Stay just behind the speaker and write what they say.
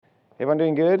Everyone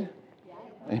doing good?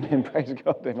 Yeah. Amen. Praise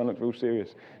God. Everyone looks real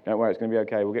serious. Don't worry, it's going to be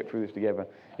okay. We'll get through this together.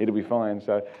 It'll be fine.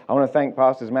 So I want to thank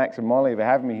Pastors Max and Molly for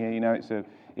having me here. You know,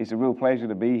 it's a real pleasure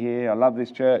to be here. I love this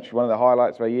church. One of the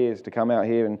highlights of our year is to come out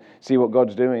here and see what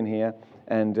God's doing here.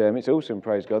 And it's awesome,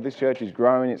 praise God. This church is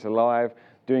growing. It's alive,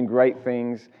 doing great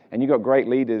things. And you've got great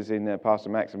leaders in Pastor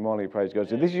Max and Molly, praise God.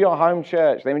 So this is your home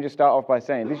church. Let me just start off by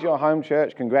saying, this is your home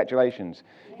church. Congratulations.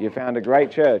 You found a great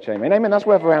church. Amen. Amen. That's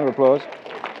worth a round of applause.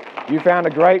 You found a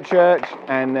great church,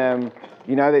 and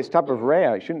you know, it's type of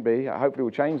rare. It shouldn't be. Hopefully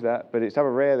we'll change that. But it's type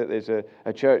of rare that there's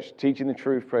a church teaching the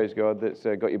truth, praise God, that's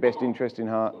got your best interest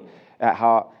at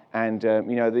heart. And,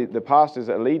 you know, the pastors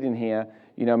that are leading here,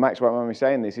 you know, Max won't mind me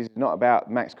saying this, it's not about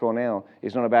Max Cornell.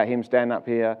 It's not about him standing up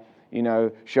here, you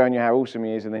know, showing you how awesome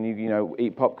he is, and then you know,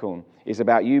 eat popcorn. It's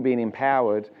about you being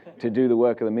empowered to do the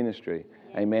work of the ministry.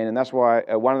 Amen. And that's why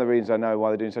one of the reasons I know why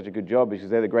they're doing such a good job is because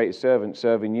they're the greatest servants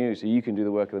serving you, so you can do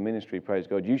the work of the ministry, praise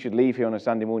God. You should leave here on a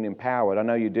Sunday morning empowered. I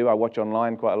know you do. I watch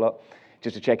online quite a lot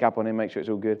just to check up on him, make sure it's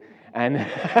all good. And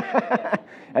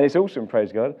and it's awesome,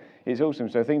 praise God. It's awesome.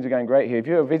 So things are going great here. If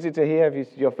you're a visitor here, if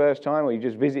it's your first time or you're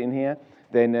just visiting here,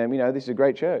 then, you know, this is a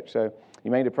great church. So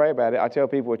you may need to pray about it. I tell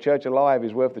people a church alive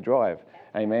is worth the drive.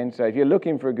 Amen. So if you're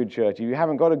looking for a good church, if you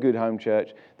haven't got a good home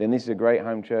church, then this is a great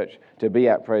home church to be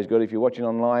at, praise God. If you're watching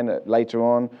online later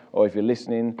on, or if you're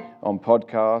listening on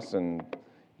podcasts, and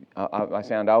I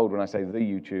sound old when I say the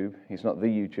YouTube. It's not the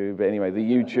YouTube, but anyway, the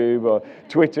YouTube or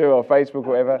Twitter or Facebook or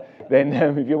whatever. Then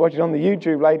if you're watching on the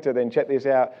YouTube later, then check this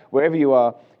out. Wherever you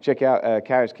are, check out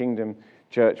Charis Kingdom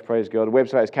Church, praise God. The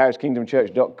website is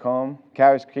chariskingdomchurch.com,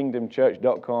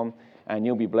 chariskingdomchurch.com. And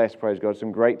you'll be blessed, praise God.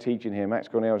 Some great teaching here. Max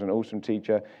Cornell is an awesome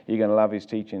teacher. You're going to love his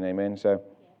teaching, amen. So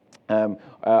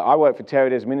I work for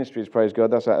Terradez Ministries, praise God.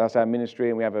 That's our ministry,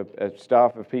 and we have a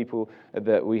staff of people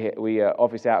that we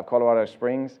office out of Colorado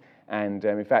Springs. And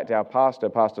in fact, our pastor,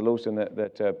 Pastor Lawson,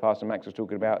 that Pastor Max was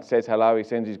talking about, says hello. He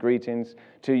sends his greetings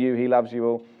to you. He loves you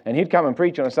all. And he'd come and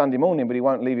preach on a Sunday morning, but he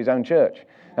won't leave his own church.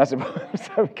 That's the problem.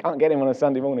 So we can't get him on a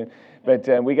Sunday morning.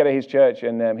 But we go to his church,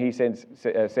 and he sends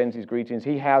his greetings.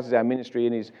 He houses our ministry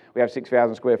in his. We have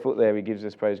 6,000 square foot there. He gives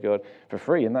us, praise God, for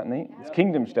free. Isn't that neat? It's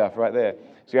kingdom stuff right there.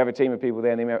 So we have a team of people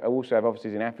there, and then we also have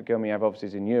offices in Africa, and we have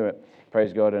offices in Europe.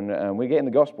 Praise God, and we're getting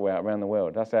the gospel out around the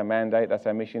world. That's our mandate. That's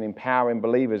our mission: empowering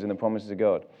believers in the promises of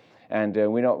God. And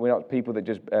we're not people that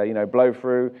just blow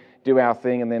through, do our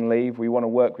thing, and then leave. We want to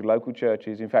work with local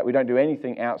churches. In fact, we don't do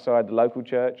anything outside the local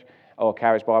church or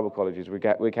Charis Bible colleges. We're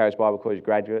Charis Bible College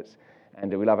graduates.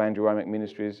 And we love Andrew Womack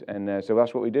Ministries, and so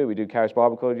that's what we do. We do Charis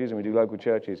Bible colleges and we do local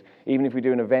churches. Even if we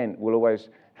do an event, we'll always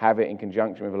have it in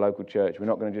conjunction with a local church. We're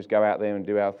not going to just go out there and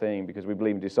do our thing, because we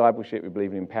believe in discipleship, we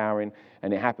believe in empowering,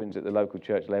 and it happens at the local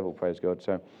church level, praise God.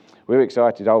 So we're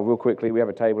excited. Real quickly, we have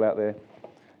a table out there,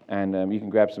 and you can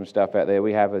grab some stuff out there.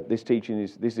 We have this teaching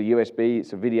is a USB,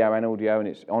 it's a video and audio, and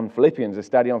it's on Philippians, a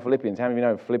study on Philippians. How many of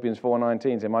you know Philippians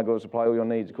 4:19 says, "My God will supply all your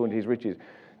needs according to his riches."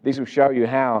 This will show you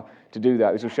how to do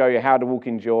that. This will show you how to walk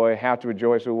in joy, how to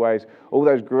rejoice always. All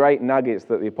those great nuggets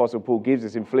that the Apostle Paul gives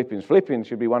us in Philippians. Philippians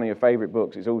should be one of your favorite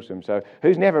books. It's awesome. So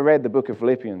who's never read the book of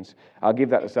Philippians? I'll give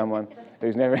that to someone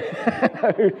who's never...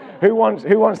 who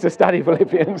wants to study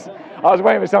Philippians? I was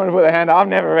waiting for someone to put their hand up. I've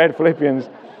never read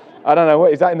Philippians. I don't know.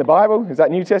 What is that in the Bible? Is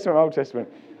that New Testament or Old Testament?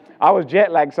 I was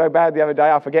jet lagged so bad the other day.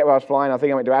 I forget where I was flying. I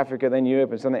think I went to Africa, then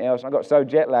Europe and something else. I got so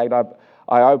jet lagged,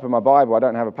 I opened my Bible. I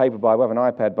don't have a paper Bible, I have an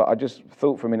iPad, but I just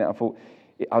thought for a minute,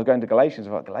 I was going to Galatians. I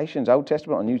thought, Galatians, Old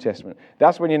Testament or New Testament?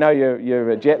 That's when you know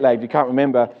you're jet lagged. You can't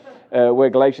remember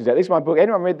where Galatians is. This is my book.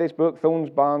 Anyone read this book,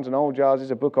 Thorns, Barns and Old Jars? It's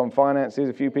a book on finances.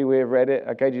 A few people here have read it.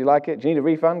 Okay, do you like it? Do you need a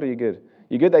refund or are you good?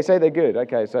 You good? They say they're good.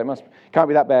 Okay, so can't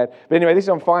be that bad. But anyway, this is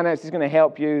on finance. It's going to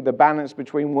help you, the balance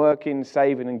between working,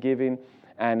 saving and giving.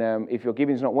 And if your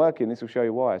giving's not working, this will show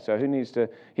you why. So he needs to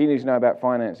know about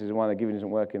finances and why the giving isn't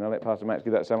working. I'll let Pastor Max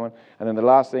give that to someone. And then the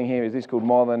last thing here is this called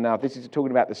More Than Enough. This is talking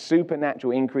about the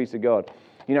supernatural increase of God.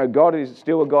 You know, God is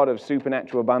still a God of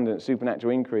supernatural abundance,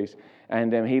 supernatural increase.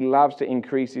 And he loves to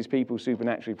increase his people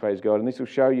supernaturally, praise God. And this will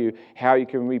show you how you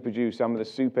can reproduce some of the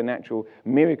supernatural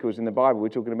miracles in the Bible. We're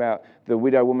talking about the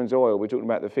widow woman's oil. We're talking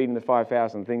about the feeding the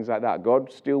 5,000, things like that.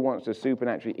 God still wants to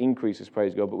supernaturally increase us,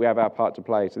 praise God, but we have our part to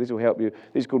play. So this will help you.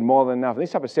 This is called More Than Enough. And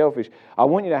this type of selfish, I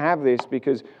want you to have this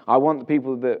because I want the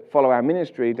people that follow our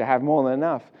ministry to have more than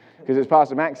enough. Because as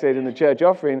Pastor Max said in the church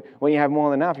offering, when you have more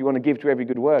than enough, you want to give to every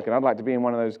good work. And I'd like to be in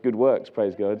one of those good works,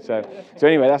 praise God. So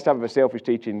anyway, that's type of a selfish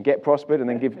teaching. Get prospered and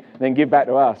then give back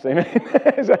to us. Amen.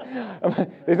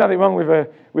 There's nothing wrong with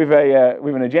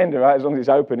an agenda, right? As long as it's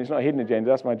open. It's not a hidden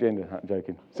agenda. That's my agenda. I'm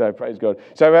joking. So praise God.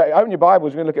 So open your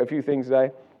Bibles. We're going to look at a few things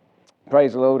today.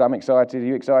 Praise the Lord. I'm excited. Are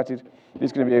you excited? We're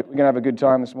going to have a good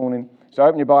time this morning. So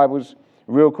open your Bibles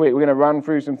real quick. We're going to run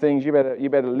through some things. You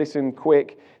better listen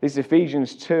quick. This is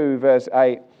Ephesians 2, verse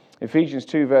 8. Ephesians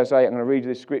 2, verse 8. I'm going to read you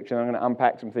this scripture and I'm going to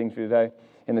unpack some things for you today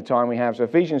in the time we have. So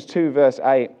Ephesians 2, verse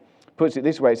 8 puts it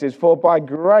this way. It says, "For by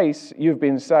grace you've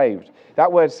been saved."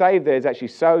 That word saved there is actually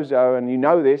sozo, and you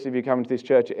know this if you come to this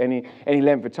church at any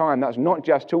length of time. That's not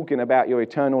just talking about your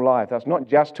eternal life. That's not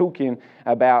just talking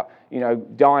about,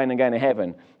 dying and going to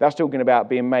heaven. That's talking about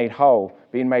being made whole,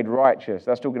 being made righteous.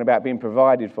 That's talking about being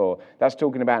provided for. That's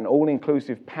talking about an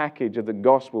all-inclusive package of the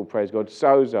gospel, praise God,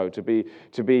 sozo,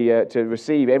 to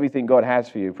receive everything God has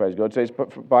for you, praise God. So it's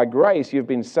by grace you've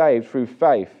been saved through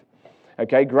faith.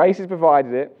 Okay, grace has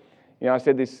provided it. I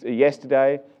said this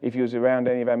yesterday, if you was around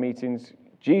any of our meetings,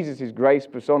 Jesus is grace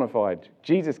personified.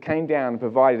 Jesus came down and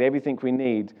provided everything we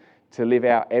need to live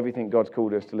out everything God's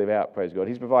called us to live out, praise God.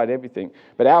 He's provided everything.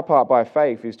 But our part by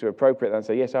faith is to appropriate that and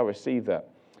say, yes, I receive that.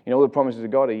 All the promises of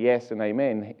God are yes and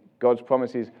amen. God's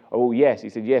promises are all yes. He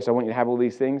said, yes, I want you to have all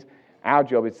these things. Our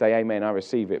job is to say, amen, I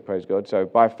receive it, praise God. So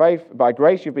by faith, by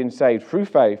grace you've been saved through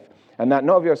faith, and that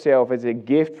not of yourself is a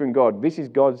gift from God. This is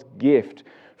God's gift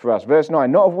for us. Verse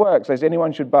 9, "Not of works, lest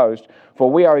anyone should boast,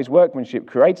 for we are his workmanship,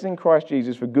 created in Christ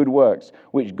Jesus for good works,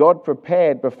 which God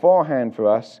prepared beforehand for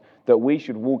us, that we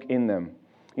should walk in them."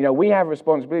 We have a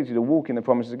responsibility to walk in the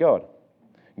promises of God.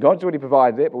 God's already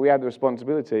provided it, but we have the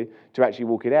responsibility to actually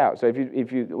walk it out. So we're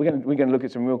going to look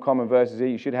at some real common verses here.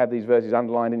 You should have these verses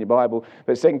underlined in your Bible.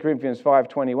 But 2 Corinthians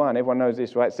 5:21, everyone knows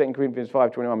this, right? 2 Corinthians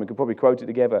 5:21, we could probably quote it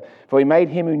together. "For he made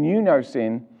him who knew no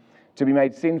sin to be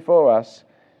made sin for us,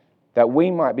 that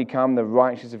we might become the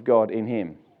righteousness of God in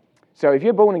him." So if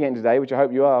you're born again today, which I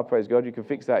hope you are, praise God, you can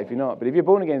fix that if you're not. But if you're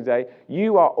born again today,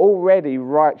 you are already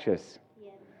righteous.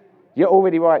 You're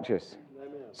already righteous.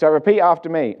 So repeat after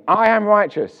me. I am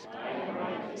righteous.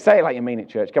 Say it like you mean it,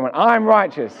 church. Come on. I'm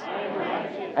righteous.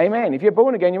 Amen. If you're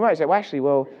born again, you might say,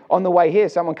 well, on the way here,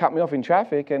 someone cut me off in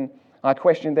traffic and I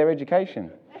questioned their education.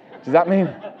 Does that mean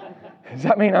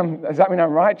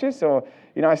I'm righteous? Or,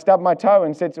 I stubbed my toe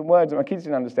and said some words that my kids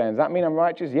didn't understand. Does that mean I'm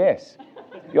righteous? Yes.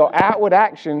 Your outward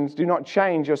actions do not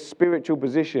change your spiritual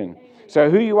position. So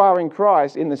who you are in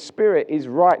Christ, in the Spirit, is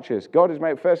righteous. God has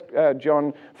made, 1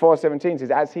 John 4:17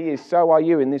 says, "As he is, so are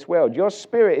you in this world." Your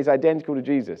spirit is identical to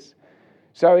Jesus.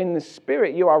 So in the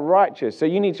Spirit, you are righteous. So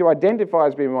you need to identify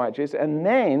as being righteous. And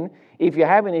then, if you're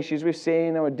having issues with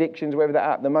sin or addictions, whatever that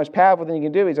are, the most powerful thing you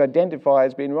can do is identify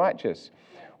as being righteous.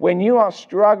 When you are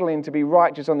struggling to be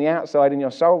righteous on the outside in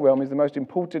your soul realm is the most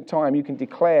important time you can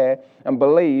declare and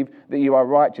believe that you are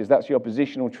righteous. That's your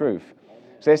positional truth.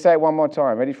 So let's say it one more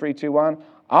time. Ready? 3, 2, 1.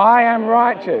 I am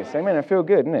righteous. Amen. I feel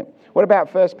good, isn't it? What about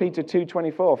 1 Peter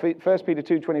 2:24? 1 Peter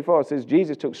 2:24 says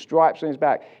Jesus took stripes on his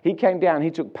back. He came down.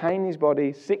 He took pain in his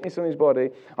body, sickness on his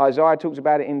body. Isaiah talks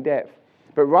about it in depth.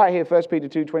 But right here, 1 Peter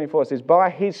 2:24 says,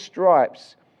 "By his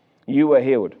stripes you were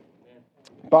healed."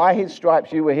 By his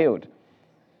stripes you were healed.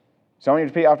 So I want you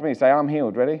to repeat after me. Say, I'm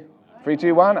healed. Ready? 3,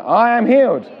 2, 1. I am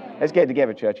healed. Let's get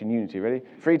together, church, in unity. Ready?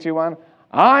 3, 2, 1.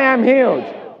 I am healed.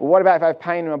 Well, what about if I have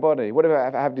pain in my body? What about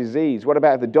if I have disease? What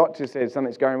about if the doctor says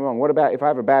something's going wrong? What about if I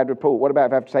have a bad report? What about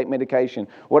if I have to take medication?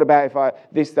 What about if I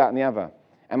this, that, and the other?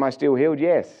 Am I still healed?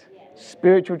 Yes.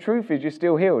 Spiritual truth is you're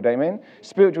still healed. Amen?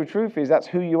 Spiritual truth is that's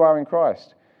who you are in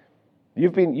Christ.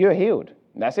 You're healed.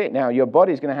 That's it. Now, your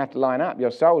body's going to have to line up.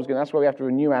 Your soul's going to, that's why we have to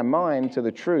renew our mind to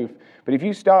the truth. But if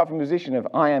you start from a position of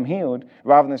I am healed,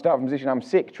 rather than start from a position I'm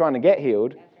sick, trying to get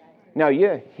healed, no,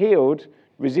 you're healed,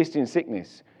 resisting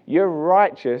sickness. You're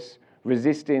righteous,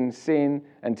 resisting sin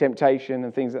and temptation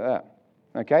and things like that.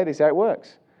 Okay, this is how it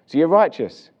works. So you're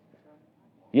righteous.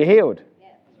 You're healed.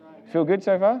 Feel good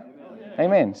so far?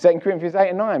 Amen. 2 Corinthians 8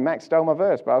 and 9. Max stole my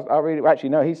verse, but I'll read it. Actually,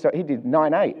 no, he did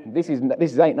 9, 8. This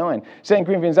is 8, 9. 2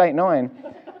 Corinthians 8, 9.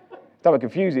 It's a bit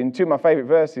confusing. Two of my favourite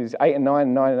verses, 8 and 9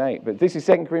 and 9 and 8. But this is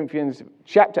 2 Corinthians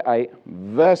chapter 8,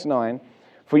 verse 9.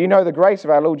 "For you know the grace of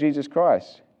our Lord Jesus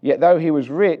Christ. Yet though he was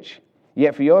rich,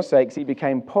 yet for your sakes he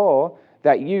became poor,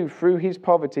 that you through his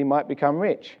poverty might become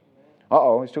rich."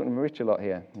 He's talking about rich a lot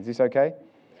here. Is this okay?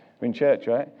 We're in church,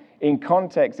 right? In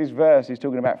context, this verse is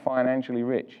talking about financially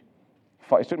rich.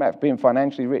 It's talking about being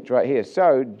financially rich right here.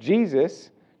 So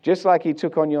Jesus, just like he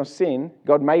took on your sin,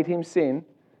 God made him sin.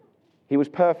 He was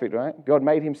perfect, right? God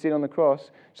made him sin on the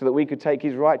cross so that we could take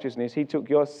his righteousness. He took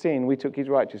your sin, we took his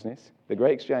righteousness. The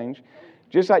great exchange.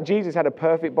 Just like Jesus had a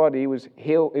perfect body, he was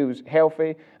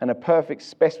healthy and a perfect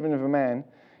specimen of a man.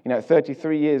 At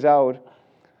 33 years old,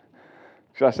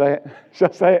 Should I say it? Should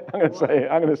I say it? I'm going to say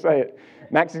it. I'm going to say it.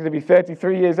 Max is going to be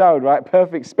 33 years old, right?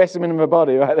 Perfect specimen of a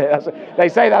body, right there. They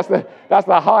say that's the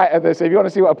height of this. So if you want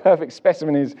to see what a perfect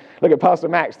specimen is, look at Pastor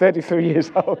Max, 33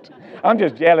 years old. I'm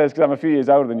just jealous because I'm a few years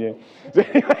older than you.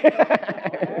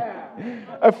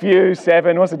 A few,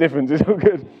 7, what's the difference? It's all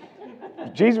good.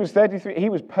 Jesus was 33. He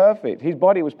was perfect. His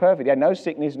body was perfect. He had no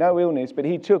sickness, no illness, but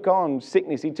he took on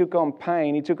sickness, he took on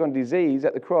pain, he took on disease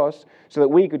at the cross so that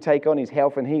we could take on his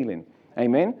health and healing.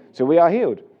 Amen? So we are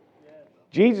healed.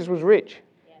 Jesus was rich,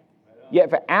 yet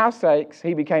for our sakes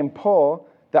he became poor,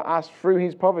 that us through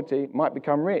his poverty might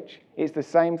become rich. It's the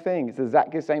same thing. It's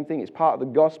exactly the same thing. It's part of the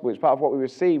gospel. It's part of what we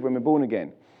receive when we're born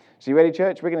again. So you ready,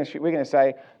 church? We're going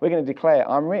to declare,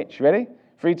 I'm rich. Ready?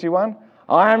 3, 2, 1.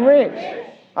 I am rich.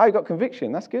 Oh, you got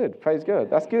conviction. That's good. Praise God.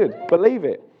 That's good. Believe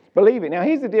it. Believe it. Now,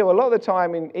 here's the deal. A lot of the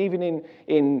time, even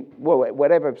in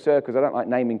whatever circles, I don't like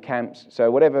naming camps,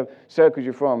 so whatever circles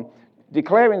you're from,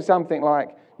 declaring something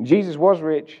like, Jesus was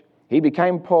rich, he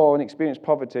became poor and experienced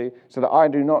poverty so that I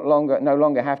no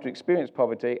longer have to experience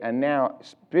poverty, and now,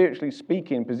 spiritually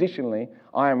speaking, positionally,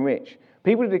 I am rich.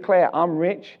 People who declare, I'm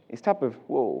rich, it's type of,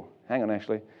 whoa, hang on,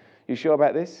 Ashley. You sure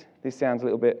about this? This sounds a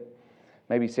little bit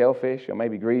maybe selfish or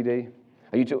maybe greedy.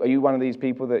 Are you one of these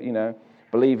people that,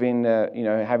 believe in,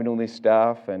 having all this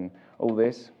stuff and all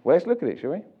this? Well, let's look at it, shall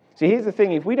we? See, here's the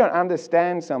thing. If we don't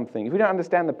understand something, if we don't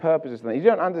understand the purpose of something, if you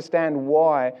don't understand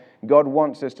why God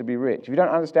wants us to be rich, if you don't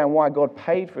understand why God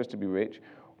paid for us to be rich,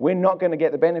 we're not going to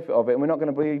get the benefit of it, and we're not going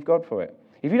to believe God for it.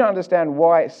 If you don't understand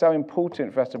why it's so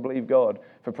important for us to believe God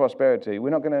for prosperity,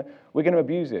 we're going to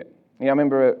abuse it. I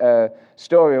remember a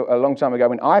story a long time ago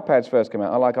when iPads first came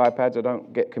out. I like iPads. I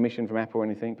don't get commission from Apple or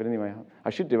anything, but anyway,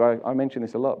 I should do. I mention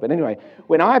this a lot. But anyway,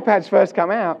 when iPads first come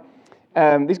out,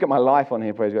 this got my life on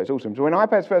here, praise God, it's awesome. So when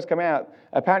iPads first came out,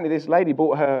 apparently this lady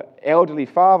bought her elderly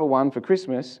father one for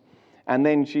Christmas, and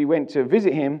then she went to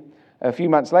visit him a few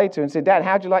months later and said, Dad,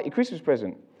 how'd you like your Christmas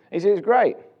present? He said, it's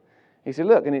great. He said,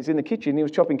 look, and it's in the kitchen. He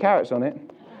was chopping carrots on it.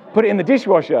 Put it in the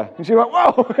dishwasher. And she went,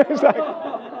 whoa!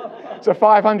 It's a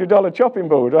 $500 chopping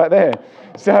board right there.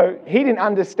 So he didn't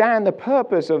understand the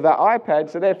purpose of that iPad,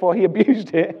 so therefore he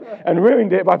abused it and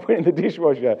ruined it by putting it in the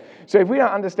dishwasher. So if we don't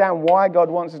understand why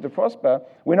God wants us to prosper,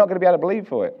 we're not going to be able to believe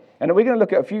for it. And we're going to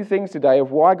look at a few things today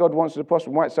of why God wants us to prosper,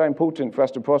 why it's so important for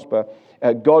us to prosper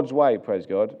God's way, praise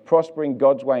God. Prospering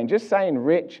God's way. And just saying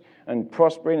rich and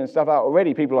prospering and stuff out,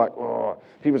 already people are like, oh,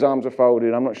 people's arms are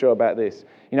folded, I'm not sure about this.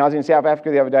 I was in South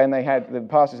Africa the other day and the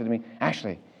pastor said to me,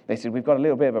 Ashley, they said, we've got a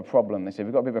little bit of a problem. They said,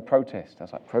 we've got a bit of a protest. I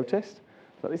was like, protest?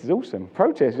 I thought, this is awesome.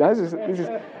 Protest. This is.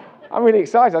 I'm really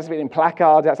excited. I was in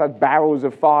placards outside, barrels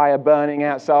of fire burning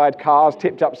outside, cars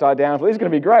tipped upside down. I thought, this is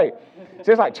going to be great. So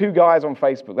there's like 2 guys on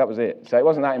Facebook. That was it. So it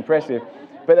wasn't that impressive.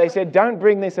 But they said, don't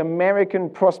bring this American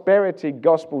prosperity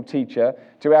gospel teacher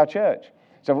to our church.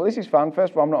 So I thought, this is fun.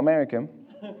 First of all, I'm not American.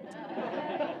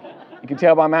 You can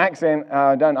tell by my accent,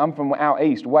 I'm from out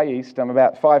east, way east. I'm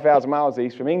about 5,000 miles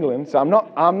east from England, so I'm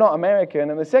not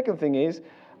American. And the second thing is,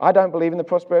 I don't believe in the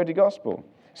prosperity gospel.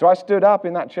 So I stood up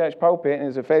in that church pulpit, and it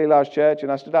was a fairly large church,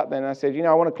 and I stood up there and I said,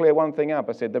 I want to clear one thing up.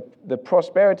 I said, the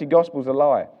prosperity gospel's a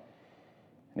lie.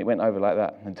 And it went over like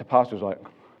that. And the pastor was like,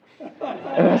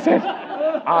 and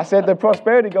I said, the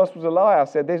prosperity gospel's a lie. I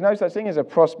said, there's no such thing as a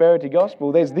prosperity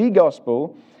gospel. There's the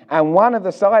gospel. And one of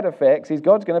the side effects is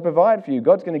God's going to provide for you.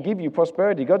 God's going to give you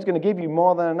prosperity. God's going to give you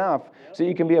more than enough so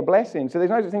you can be a blessing. So there's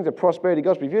no such thing as a prosperity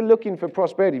gospel. If you're looking for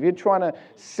prosperity, if you're trying to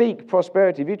seek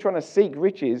prosperity, if you're trying to seek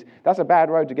riches, that's a bad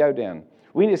road to go down.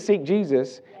 We need to seek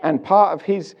Jesus, and part of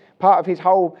his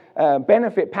whole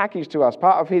benefit package to us,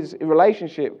 part of his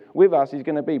relationship with us is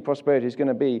going to be prosperity. It's going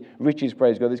to be riches,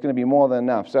 praise God. There's going to be more than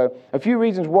enough. So a few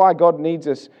reasons why God needs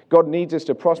us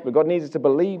to prosper. God needs us to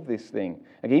believe this thing.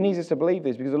 He needs us to believe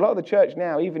this, because a lot of the church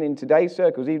now, even in today's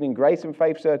circles, even in grace and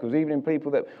faith circles, even in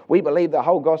people that we believe the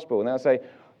whole gospel, and they'll say,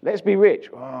 let's be rich.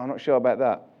 Oh, I'm not sure about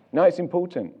that. No, it's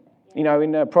important. In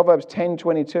Proverbs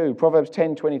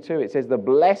 10:22, it says, the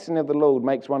blessing of the Lord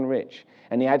makes one rich,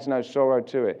 and he adds no sorrow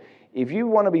to it. If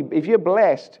you're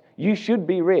blessed, you should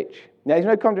be rich. Now, there's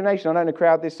no condemnation. I know in a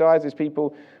crowd this size, there's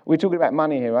people, we're talking about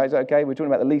money here, right? Is that okay? We're talking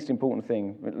about the least important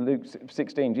thing. Luke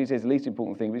 16, Jesus says the least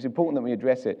important thing, but it's important that we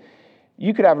address it.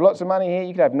 You could have lots of money here,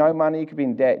 you could have no money, you could be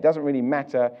in debt. It doesn't really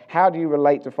matter. How do you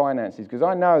relate to finances? Because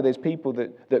I know there's people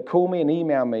that call me and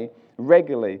email me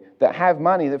regularly that have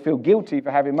money that feel guilty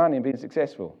for having money and being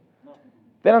successful.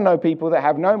 Then I know people that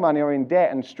have no money or in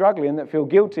debt and struggling that feel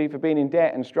guilty for being in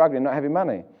debt and struggling, not having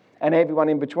money, and everyone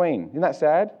in between. Isn't that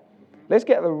sad? Let's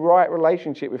get the right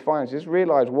relationship with finances. Let's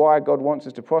realize why God wants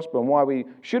us to prosper and why we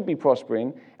should be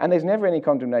prospering. And there's never any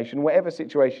condemnation, whatever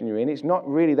situation you're in. It's not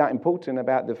really that important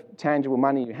about the tangible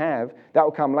money you have. That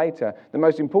will come later. The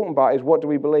most important part is, what do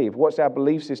we believe? What's our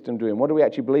belief system doing? What do we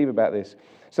actually believe about this?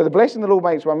 So the blessing of the Lord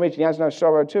makes one rich, and he has no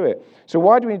sorrow to it. So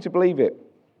why do we need to believe it?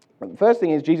 The first thing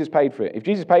is, Jesus paid for it. If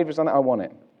Jesus paid for something, I want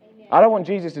it. Amen. I don't want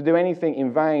Jesus to do anything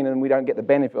in vain and we don't get the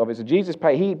benefit of it. So Jesus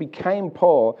paid. He became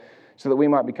poor so that we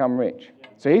might become rich.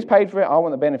 So he's paid for it. I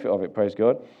want the benefit of it, praise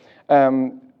God.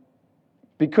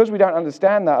 Because we don't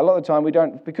understand that, a lot of the time we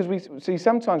don't, because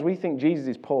sometimes we think Jesus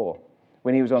is poor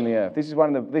when he was on the earth. This is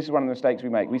one of the mistakes we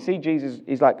make. We see Jesus,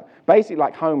 he's basically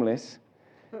like homeless.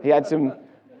 He had some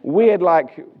weird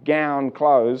gown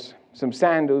clothes, some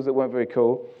sandals that weren't very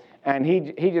cool, and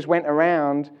he just went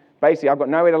around, basically, I've got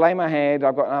nowhere to lay my head,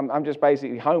 I'm just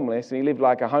basically homeless, and he lived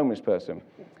like a homeless person.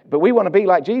 But we want to be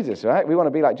like Jesus, right? We want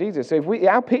to be like Jesus. So if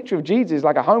our picture of Jesus is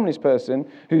like a homeless person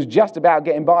who's just about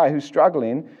getting by, who's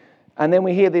struggling, and then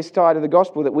we hear this side of the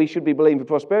gospel that we should be believing for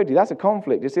prosperity, that's a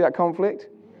conflict. Do you see that conflict?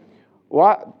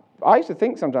 Well, I used to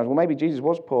think sometimes, well, maybe Jesus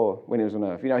was poor when he was on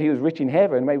earth. He was rich in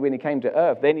heaven. Maybe when he came to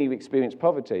earth, then he experienced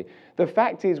poverty. The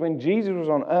fact is, when Jesus was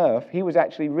on earth, he was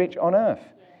actually rich on earth.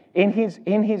 In his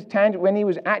when he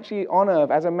was actually on earth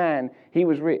as a man, he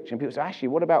was rich. And people say, actually,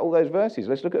 what about all those verses?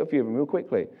 Let's look at a few of them real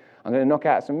quickly. I'm going to knock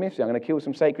out some myths. I'm going to kill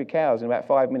some sacred cows in about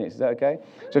 5 minutes. Is that okay?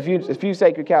 So a few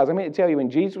sacred cows. I'm here to tell you, when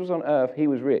Jesus was on earth, he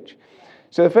was rich.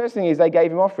 So the first thing is, they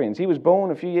gave him offerings. He was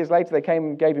born. A few years later, they came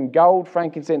and gave him gold,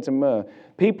 frankincense, and myrrh.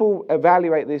 People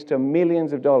evaluate this to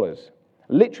millions of dollars.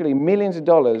 Literally millions of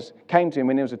dollars came to him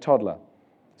when he was a toddler.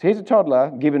 So here's a toddler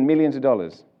given millions of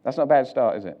dollars. That's not a bad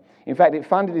start, is it? In fact, it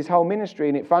funded his whole ministry,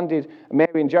 and it funded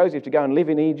Mary and Joseph to go and live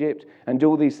in Egypt and do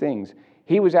all these things.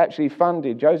 He was actually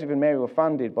funded, Joseph and Mary were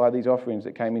funded by these offerings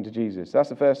that came into Jesus. So that's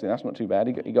the first thing. That's not too bad.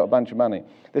 He got a bunch of money.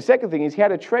 The second thing is, he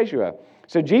had a treasurer.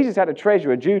 So Jesus had a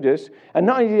treasurer, Judas, and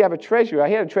not only did he have a treasurer,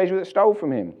 he had a treasurer that stole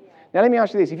from him. Now let me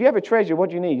ask you this. If you have a treasure, what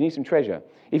do you need? You need some treasure.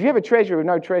 If you have a treasurer with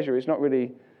no treasure, it's not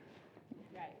really...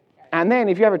 And then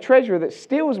if you have a treasurer that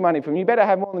steals money from you, you better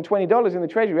have more than $20 in the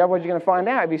treasury, otherwise you're going to find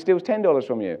out if he steals $10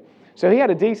 from you. So he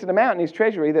had a decent amount in his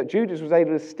treasury that Judas was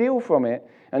able to steal from it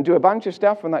and do a bunch of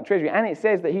stuff from that treasury. And it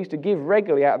says that he used to give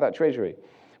regularly out of that treasury.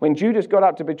 When Judas got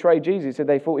up to betray Jesus, he said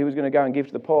they thought he was going to go and give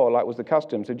to the poor, like was the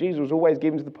custom. So Jesus was always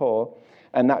giving to the poor,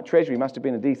 and that treasury must have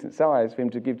been a decent size for him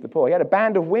to give to the poor. He had a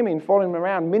band of women following him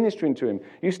around, ministering to him.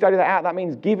 You study that out, that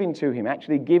means giving to him,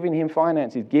 actually giving him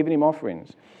finances, giving him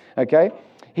offerings. Okay?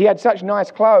 He had such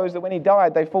nice clothes that when he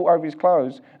died, they fought over his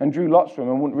clothes and drew lots from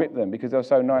him and wouldn't rip them because they were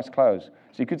so nice clothes.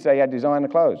 So you could say he had designer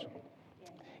clothes.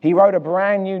 He rode a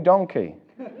brand new donkey.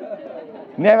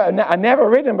 I never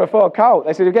ridden before a colt.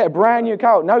 They said, you get a brand new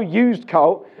colt. No used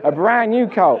colt, a brand new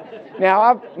colt.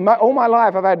 Now, all my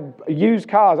life, I've had used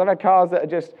cars. I've had cars that are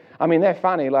just, they're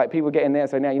funny. Like, people get in there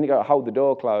and say, now you need to go hold the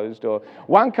door closed. Or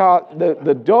one car,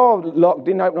 the door lock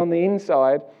didn't open on the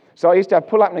inside. So I used to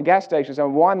pull up in a gas station, so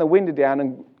I'd wind the window down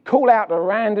and call out to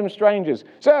random strangers,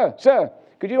 Sir,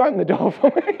 could you open the door for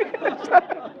me?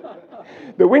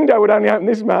 The window would only open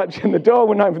this much and the door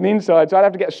wouldn't open from the inside, so I'd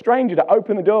have to get a stranger to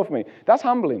open the door for me. That's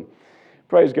humbling.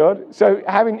 Praise God. So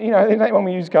having, there's nothing wrong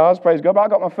with used cars, praise God, but I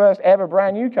got my first ever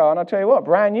brand new car, and I'll tell you what,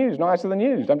 brand new is nicer than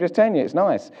used. I'm just telling you, it's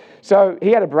nice. So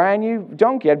he had a brand new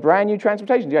donkey, he had brand new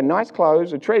transportation. He had nice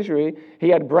clothes, a treasury, he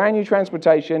had brand new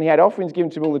transportation, he had offerings given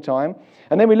to him all the time.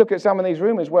 And then we look at some of these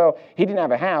rumors. Well, he didn't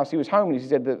have a house, he was homeless. He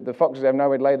said that the foxes have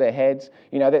nowhere to lay their heads,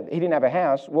 that he didn't have a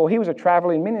house. Well, he was a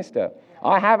traveling minister.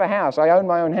 I have a house, I own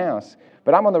my own house.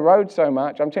 But I'm on the road so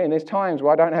much, I'm telling you, there's times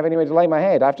where I don't have anywhere to lay my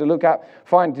head. I have to look up,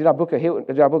 did I book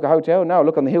a hotel? No.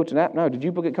 Look on the Hilton app? No. Did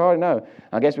you book a car? No.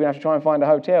 I guess we have to try and find a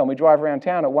hotel. And we drive around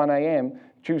town at 1 a.m.,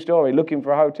 true story, looking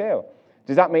for a hotel.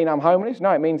 Does that mean I'm homeless? No,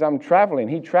 it means I'm traveling.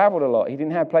 He traveled a lot. He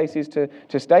didn't have places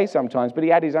to stay sometimes, but he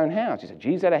had his own house. He said,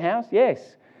 Jesus had a house?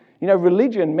 Yes.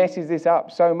 Religion messes this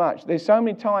up so much. There's so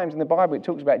many times in the Bible it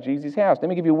talks about Jesus' house. Let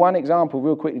me give you one example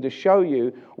real quickly to show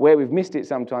you where we've missed it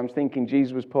sometimes, thinking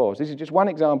Jesus was poor. So this is just one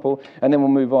example, and then we'll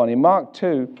move on. In Mark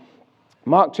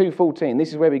 2:14, this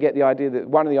is where we get the idea that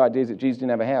one of the ideas that Jesus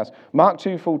didn't have a house. Mark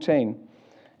 2:14,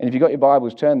 and if you've got your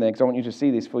Bibles, turn there, because I want you to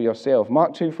see this for yourself.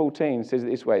 Mark 2:14 says it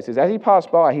this way. It says, as he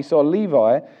passed by, he saw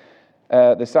Levi,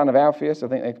 the son of Alphaeus, I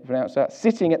think they pronounce that,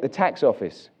 sitting at the tax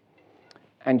office.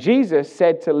 And Jesus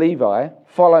said to Levi,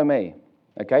 follow me.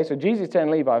 Okay, so Jesus is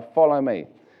telling Levi, follow me.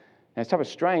 Now, it's kind of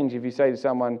strange if you say to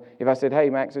someone, if I said, hey,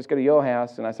 Max, let's go to your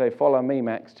house, and I say, follow me,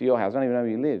 Max, to your house. I don't even know where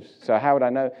he lives. So how would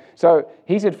I know? So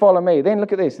he said, follow me. Then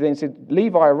look at this. Then he said,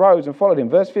 Levi arose and followed him.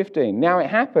 Verse 15. Now it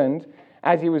happened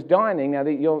as he was dining. Now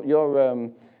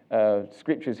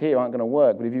scriptures here aren't going to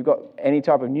work. But if you've got any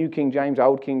type of New King James,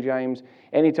 Old King James,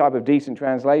 any type of decent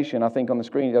translation, I think on the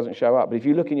screen it doesn't show up. But if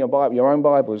you look in your Bible, your own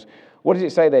Bibles, what does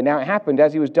it say there? Now it happened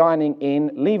as he was dining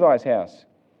in Levi's house.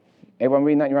 Everyone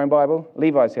reading that in your own Bible?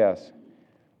 Levi's house.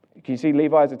 Can you see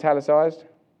Levi's italicized?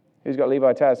 Who's got Levi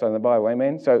italicized in the Bible?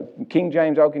 Amen? So King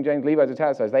James, Old King James, Levi's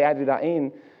italicized. They added that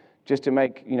in just to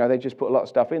make, they just put a lot of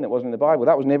stuff in that wasn't in the Bible.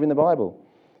 That was never in the Bible.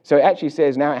 So it actually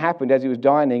says, now it happened as he was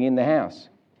dining in the house.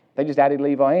 They just added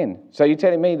Levi in. So you're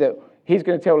telling me that he's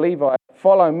going to tell Levi,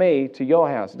 follow me to your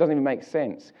house. It doesn't even make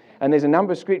sense. And there's a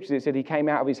number of scriptures that said he came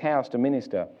out of his house to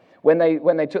minister. When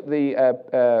they took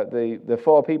the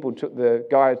four people took the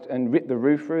guy and ripped the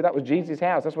roof through, that was Jesus'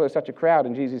 house. That's why there's such a crowd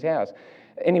in Jesus' house.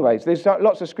 Anyways, there's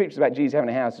lots of scriptures about Jesus having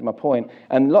a house, is my point.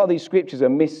 And a lot of these scriptures are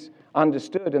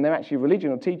misunderstood, and they're actually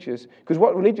religional teachers. Because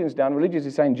what religion's done, religion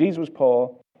is saying Jesus was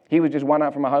poor, he was just one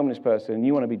up from a homeless person, and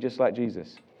you want to be just like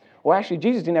Jesus. Well, actually,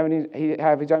 Jesus didn't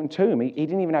have his own tomb. He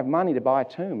didn't even have money to buy a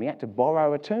tomb. He had to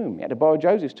borrow a tomb. He had to borrow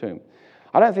Joseph's tomb.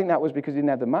 I don't think that was because he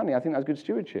didn't have the money. I think that was good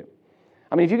stewardship.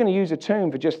 I mean, if you're going to use a tomb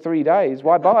for just 3 days,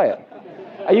 why buy it?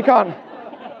 You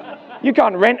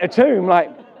can't rent a tomb like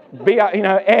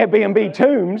Airbnb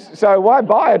tombs. So why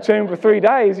buy a tomb for 3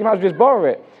 days? You might as well just borrow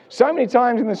it. So many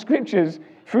times in the scriptures,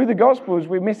 through the Gospels,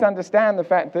 we misunderstand the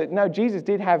fact that no, Jesus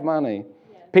did have money.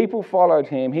 People followed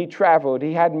him. He traveled.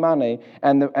 He had money,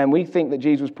 and we think that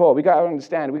Jesus was poor. We got to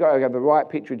understand. We got to have the right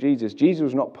picture of Jesus. Jesus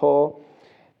was not poor.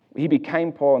 He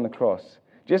became poor on the cross.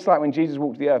 Just like when Jesus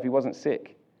walked the earth, he wasn't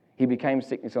sick. He became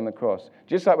sickness on the cross.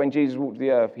 Just like when Jesus walked the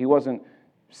earth, he wasn't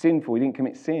sinful. He didn't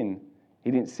commit sin.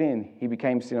 He didn't sin. He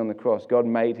became sin on the cross. God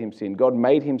made him sin. God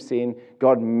made him sin.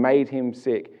 God made him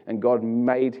sick, and God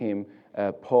made him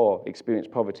poor, experience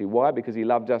poverty. Why? Because he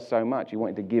loved us so much. He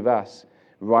wanted to give us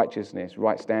righteousness,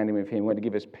 right standing with him. He wanted to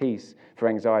give us peace for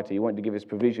anxiety. He wanted to give us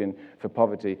provision for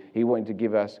poverty. He wanted to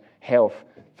give us health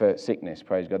for sickness.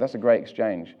 Praise God. That's a great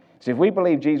exchange. So if we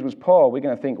believe Jesus was poor, we're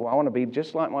going to think, well, I want to be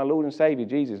just like my Lord and Savior,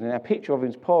 Jesus. And in our picture of him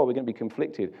as poor, we're going to be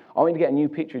conflicted. I want to get a new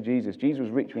picture of Jesus. Jesus was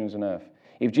rich when he was on earth.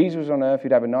 If Jesus was on earth,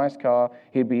 he'd have a nice car,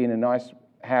 he'd be in a nice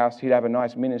house, he'd have a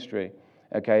nice ministry,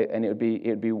 okay, and it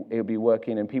would be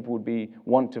working, and people would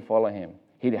want to follow him.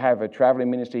 He'd have a traveling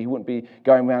ministry. He wouldn't be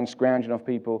going around scrounging off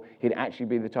people. He'd actually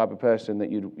be the type of person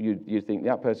that you'd think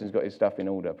that person's got his stuff in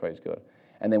order, praise God.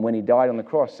 And then when he died on the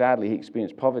cross, sadly, he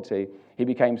experienced poverty. He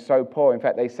became so poor. In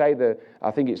fact, they say I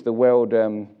think it's the world,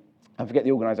 I forget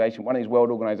the organization, one of these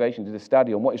world organizations did a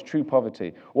study on what is true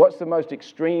poverty. What's the most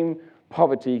extreme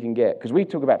poverty you can get? Because we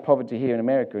talk about poverty here in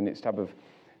America, and it's type of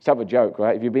joke,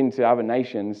 right? If you've been to other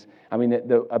nations, I mean,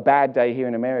 a bad day here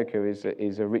in America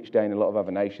is a rich day in a lot of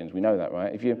other nations. We know that,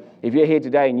 right? If you're here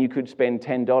today and you could spend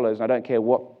 $10, and I don't care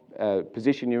what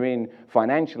position you're in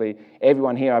financially,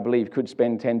 everyone here, I believe, could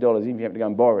spend $10, even if you have to go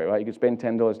and borrow it, right? You could spend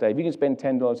 $10 a day. If you can spend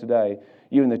 $10 a day,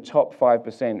 you're in the top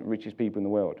 5% richest people in the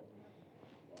world.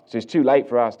 So it's too late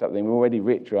for us, I think. We're already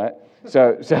rich, right?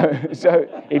 So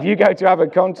if you go to other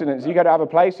continents, you go to other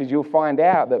places, you'll find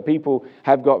out that people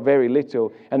have got very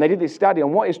little. And they did this study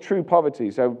on what is true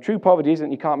poverty. So true poverty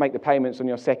isn't you can't make the payments on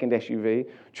your second SUV.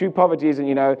 True poverty isn't,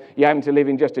 you're having to live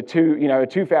in just a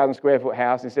 2,000 square foot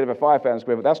house instead of a 5,000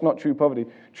 square foot. That's not true poverty.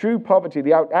 True poverty,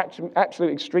 the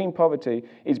absolute extreme poverty,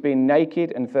 is being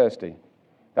naked and thirsty.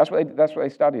 That's what they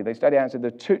studied. They studied and said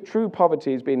the true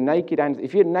poverty is being naked, and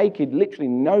if you're naked, literally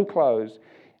no clothes,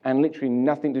 and literally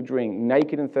nothing to drink,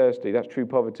 naked and thirsty, that's true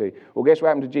poverty. Well, guess what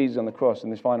happened to Jesus on the cross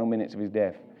in his final minutes of his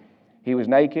death? He was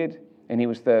naked and he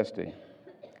was thirsty.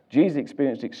 Jesus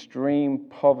experienced extreme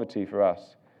poverty for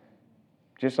us.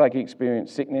 Just like he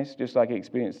experienced sickness, just like he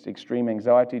experienced extreme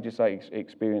anxiety, just like he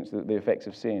experienced the effects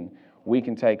of sin, we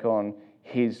can take on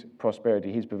his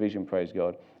prosperity, his provision, praise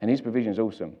God. And his provision is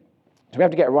awesome. So we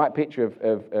have to get a right picture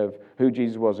of who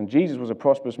Jesus was. And Jesus was a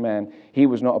prosperous man. He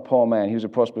was not a poor man. He was a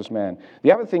prosperous man.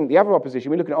 The other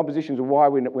opposition, we look at oppositions of why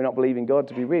we're not believing God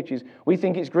to be rich, is we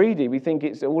think it's greedy. We think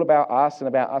it's all about us and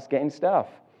about us getting stuff.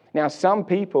 Now, some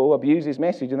people abuse this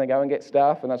message and they go and get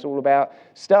stuff, and that's all about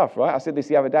stuff, right? I said this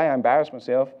the other day. I embarrassed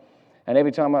myself. And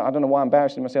every time, I don't know why I'm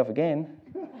embarrassing myself again.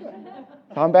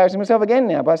 I'm embarrassing myself again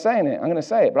now by saying it. I'm going to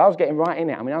say it. But I was getting right in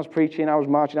it. I mean, I was preaching. I was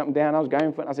marching up and down. I was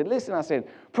going for it. I said, listen,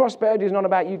 prosperity is not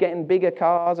about you getting bigger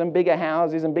cars and bigger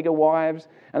houses and bigger wives.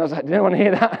 And I was like, did anyone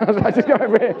hear that? I was like, just go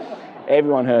over here.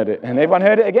 Everyone heard it. And everyone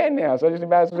heard it again now. So I just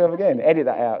embarrassed myself again. Edit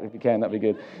that out if you can. That'd be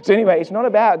good. So anyway, it's not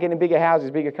about getting bigger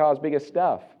houses, bigger cars, bigger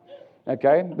stuff.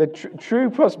 Okay? The true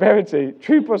prosperity.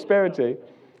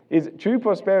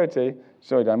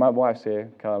 Sorry, Dan, my wife's here,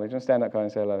 Carly. Do you want to stand up, Carly,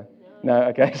 and say hello? No?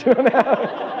 Okay.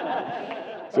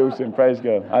 It's awesome. Praise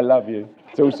God. I love you.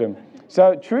 It's awesome.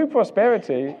 So true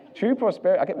prosperity,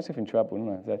 I get myself in trouble,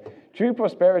 don't I? So, true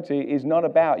prosperity is not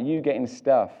about you getting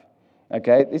stuff.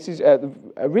 Okay, this is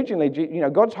originally,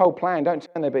 God's whole plan, don't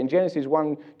turn there, but in Genesis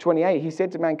 1:28, he said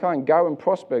to mankind, go and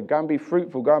prosper, go and be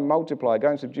fruitful, go and multiply, go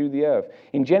and subdue the earth.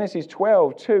 In Genesis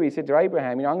 12:2, he said to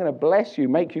Abraham, I'm going to bless you,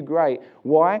 make you great.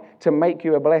 Why? To make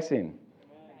you a blessing.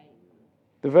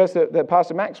 The verse that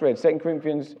Pastor Max read, 2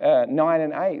 Corinthians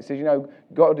 9:8, says,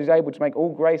 God is able to make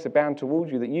all grace abound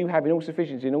towards you, that you having all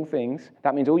sufficiency in all things.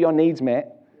 That means all your needs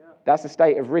met. That's the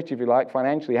state of rich, if you like,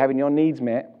 financially, having your needs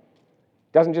met.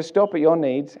 Doesn't just stop at your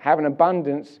needs, have an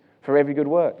abundance for every good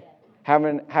work. Have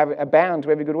abound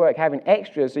to every good work, having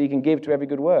extra so you can give to every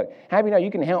good work. How do you know you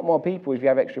can help more people if you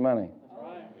have extra money?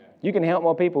 You can help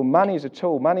more people. Money is a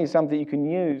tool. Money is something you can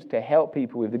use to help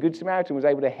people with. The Good Samaritan was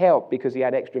able to help because he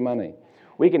had extra money.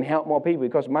 We can help more people.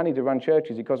 It costs money to run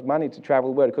churches. It costs money to travel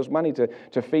the world. It costs money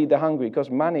to feed the hungry. It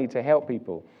costs money to help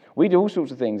people. We do all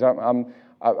sorts of things.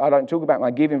 I don't talk about my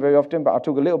giving very often, but I'll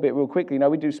talk a little bit real quickly.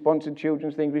 We do sponsored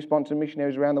children's things. We sponsor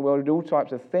missionaries around the world. We do all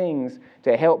types of things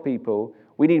to help people.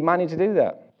 We need money to do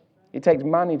that. It takes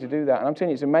money to do that. And I'm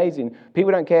telling you, it's amazing.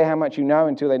 People don't care how much you know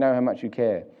until they know how much you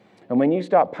care. And when you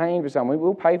start paying for someone,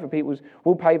 we'll pay for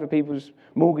people's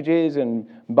mortgages and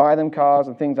buy them cars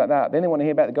and things like that. Then they want to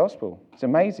hear about the gospel. It's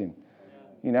amazing.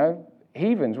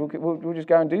 Heathens, we'll just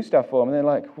go and do stuff for them. And they're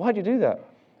like, why'd you do that?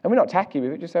 And we're not tacky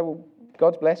with it. Just say, well,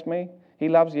 God's blessed me. He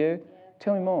loves you.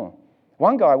 Tell me more.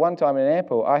 One guy, one time in an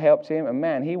airport, I helped him, and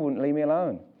man, he wouldn't leave me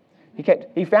alone.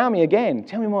 He found me again.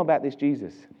 Tell me more about this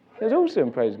Jesus. It was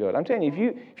awesome, praise God. I'm telling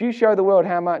you, if you show the world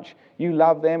how much you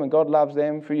love them and God loves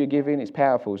them through your giving, it's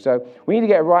powerful. So we need to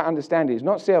get a right understanding. It's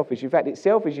not selfish. In fact, it's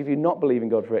selfish if you're not believing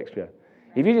God for extra.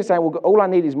 If you're just saying, well, all I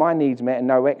need is my needs met and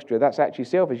no extra, that's actually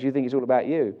selfish. You think it's all about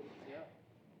you. Yeah.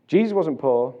 Jesus wasn't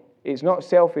poor. It's not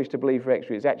selfish to believe for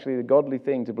extra. It's actually the godly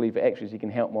thing to believe for extra so you can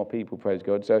help more people, praise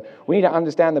God. So we need to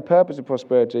understand the purpose of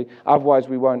prosperity. Otherwise,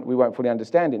 we won't fully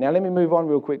understand it. Now, let me move on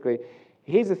real quickly.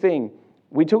 Here's the thing.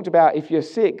 We talked about if you're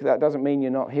sick, that doesn't mean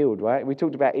you're not healed, right? We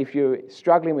talked about if you're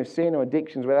struggling with sin or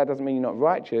addictions, well, that doesn't mean you're not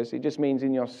righteous. It just means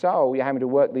in your soul you're having to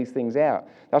work these things out.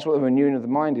 That's what the renewing of the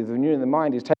mind is. The renewing of the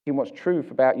mind is taking what's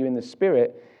truth about you in the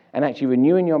spirit and actually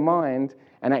renewing your mind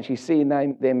and actually seeing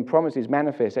them promises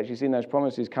manifest, actually seeing those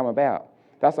promises come about.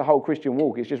 That's the whole Christian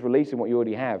walk. It's just releasing what you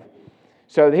already have.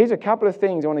 So here's a couple of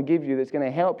things I want to give you that's going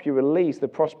to help you release the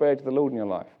prosperity of the Lord in your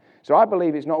life. So I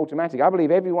believe it's not automatic. I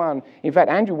believe everyone, in fact,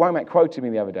 Andrew Womack quoted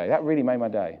me the other day. That really made my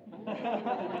day.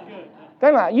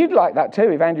 You'd like that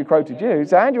too if Andrew quoted you.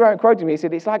 So Andrew Womack quoted me. He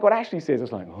said, it's like what Ashley says. I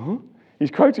was like, huh?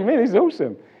 He's quoting me. This is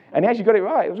awesome. And he actually got it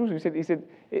right. It was awesome. He said,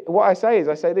 what I say is,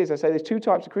 I say there's two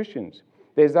types of Christians.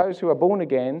 There's those who are born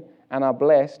again and are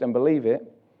blessed and believe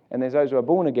it. And there's those who are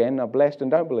born again and are blessed and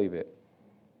don't believe it.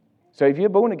 So if you're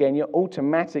born again, you're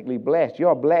automatically blessed.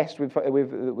 You're blessed with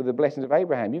the blessings of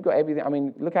Abraham. You've got everything. I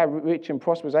mean, look how rich and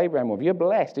prosperous Abraham was. You're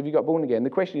blessed if you got born again. The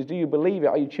question is, do you believe it?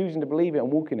 Are you choosing to believe it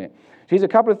and walk in it? So here's a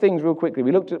couple of things real quickly.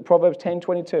 We looked at Proverbs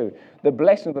 10:22. The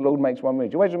blessing of the Lord makes one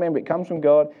rich. Always remember, it comes from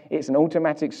God. It's an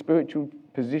automatic spiritual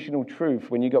positional truth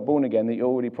when you got born again that you're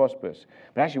already prosperous.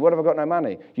 But actually, what if I got no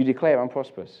money? You declare I'm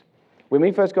prosperous. When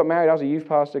we first got married, I was a youth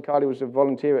pastor. Carly was a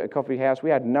volunteer at a coffee house. We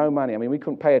had no money. I mean, we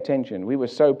couldn't pay attention. We were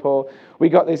so poor. We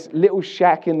got this little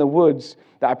shack in the woods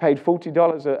that I paid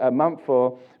 $40 a month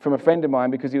for from a friend of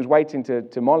mine because he was waiting to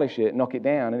demolish it, knock it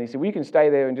down. And he said, well, you can stay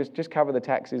there and just cover the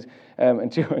taxes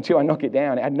until I knock it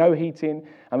down. It had no heating.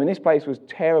 I mean, this place was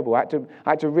terrible. I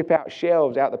had to rip out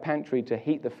shelves out the pantry to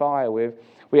heat the fire with.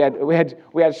 We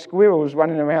had squirrels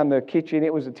running around the kitchen.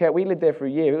 It was we lived there for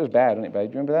a year. It was bad, wasn't it, babe?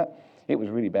 Do you remember that? It was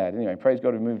really bad. Anyway, praise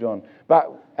God, we moved on.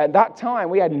 But at that time,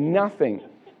 we had nothing.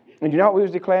 And you know what we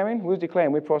was declaring? We was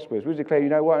declaring we're prosperous. We was declaring, you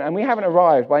know what? And we haven't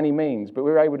arrived by any means, but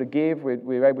we were able to give. We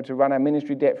were able to run our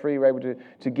ministry debt-free. We were able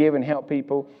to give and help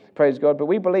people. Praise God. But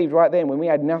we believed right then when we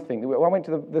had nothing. I went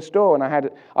to the store and I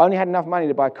only had enough money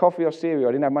to buy coffee or cereal.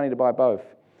 I didn't have money to buy both.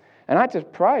 And I had to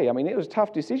pray. I mean, it was a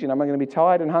tough decision. Am I going to be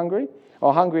tired and hungry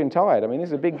or hungry and tired? I mean, this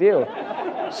is a big deal.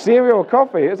 Cereal or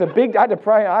coffee, I had to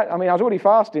pray. I was already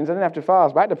fasting, so I didn't have to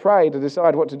fast, but I had to pray to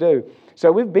decide what to do. So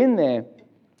we've been there,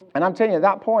 and I'm telling you, at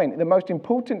that point, the most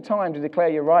important time to declare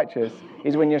you're righteous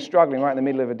is when you're struggling right in the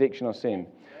middle of addiction or sin.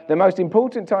 The most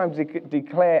important time to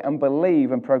declare and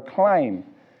believe and proclaim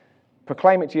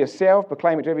proclaim it to yourself,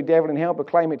 proclaim it to every devil in hell,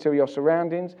 proclaim it to your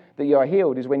surroundings, that you are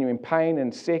healed is when you're in pain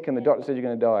and sick and the doctor says you're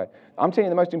going to die. I'm telling you,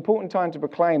 the most important time to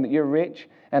proclaim that you're rich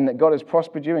and that God has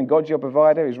prospered you and God's your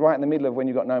provider is right in the middle of when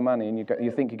you've got no money and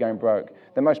you think you're going broke.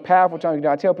 The most powerful time you can do,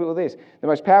 I tell people this, the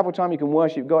most powerful time you can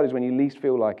worship God is when you least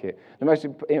feel like it. The most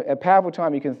powerful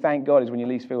time you can thank God is when you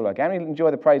least feel like it. How many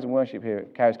enjoy the praise and worship here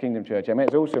at Chaos Kingdom Church? I mean,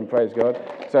 it's awesome, praise God.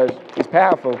 So it's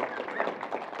powerful.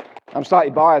 I'm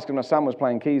slightly biased because my son was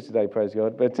playing keys today, praise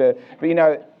God. But you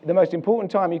know, the most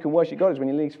important time you can worship God is when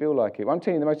you least feel like it. Well, I'm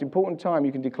telling you, the most important time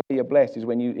you can declare you're blessed is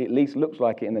when you at least looks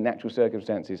like it in the natural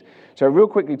circumstances. So real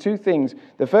quickly, two things.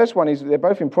 The first one is, they're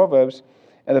both in Proverbs.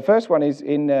 And the first one is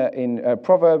in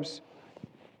Proverbs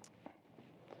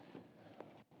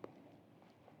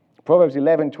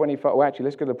 11:25. Well, actually,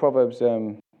 let's go to Proverbs.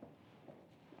 Let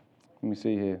me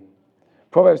see here.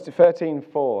 Proverbs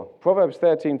 13:4. Proverbs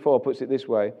 13:4 puts it this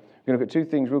way. We're going to look at two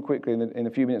things real quickly in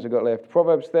the few minutes I've got left.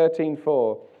 Proverbs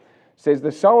 13:4 says,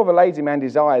 the soul of a lazy man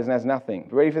desires and has nothing.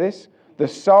 Ready for this? The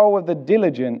soul of the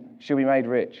diligent shall be made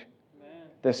rich. Amen.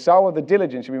 The soul of the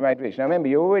diligent shall be made rich. Now remember,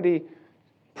 you're already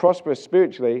prosperous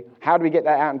spiritually. How do we get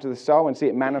that out into the soul and see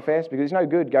it manifest? Because it's no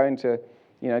good going to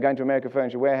American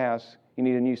Furniture Warehouse. You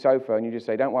need a new sofa, and you just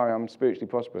say, don't worry, I'm spiritually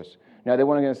prosperous. No, they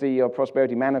want to see your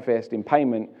prosperity manifest in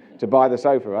payment to buy the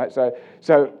sofa, right? So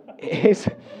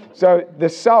the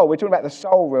soul, we're talking about the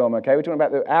soul realm, okay? We're talking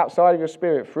about the outside of your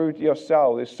spirit through to your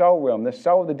soul, the soul realm. The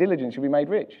soul of the diligent shall be made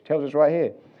rich. It tells us right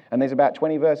here. And there's about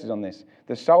 20 verses on this.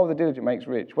 The soul of the diligent makes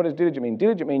rich. What does diligent mean?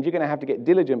 Diligent means you're going to have to get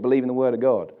diligent believing the word of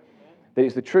God. That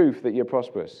it's the truth that you're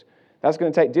prosperous. That's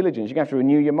going to take diligence. You're going to have to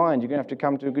renew your mind. You're going to have to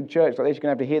come to a good church like this. You're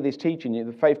going to have to hear this teaching.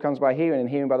 The faith comes by hearing and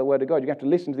hearing by the word of God. You're going to have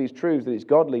to listen to these truths that it's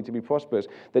godly to be prosperous,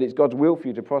 that it's God's will for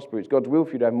you to prosper. It's God's will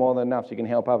for you to have more than enough so you can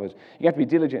help others. You have to be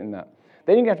diligent in that.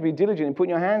 Then you're going to have to be diligent in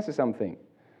putting your hands to something.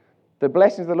 The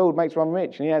blessings of the Lord makes one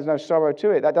rich and he has no sorrow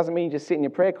to it. That doesn't mean you just sit in your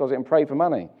prayer closet and pray for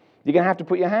money. You're going to have to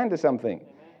put your hand to something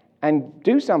and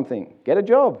do something. Get a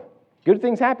job. Good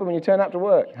things happen when you turn up to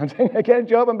work. Get a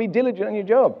job and be diligent on your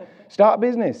job. Start a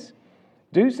business.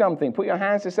 Do something. Put your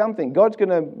hands to something. God's going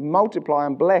to multiply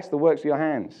and bless the works of your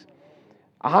hands.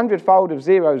 100-fold of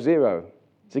 0, 0.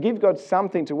 So give God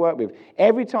something to work with.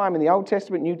 Every time in the Old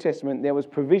Testament, New Testament, there was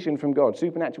provision from God,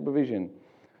 supernatural provision.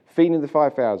 Feeding the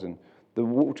 5,000, the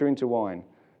water into wine,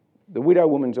 the widow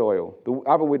woman's oil, the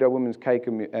other widow woman's cake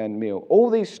and meal. All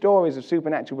these stories of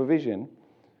supernatural provision,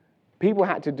 people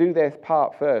had to do their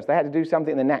part first. They had to do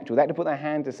something in the natural. They had to put their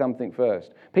hand to something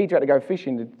first. Peter had to go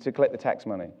fishing to collect the tax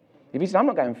money. If he said, I'm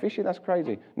not going fishing, that's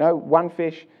crazy. No, one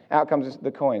fish, out comes the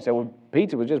coin. So well,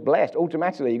 Peter was just blessed.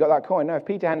 Automatically, he got that coin. No, if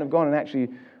Peter hadn't have gone and actually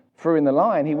threw in the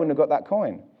line, he wouldn't have got that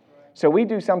coin. So we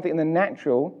do something in the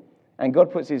natural, and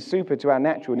God puts his super to our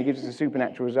natural, and he gives us a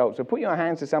supernatural result. So put your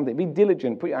hands to something. Be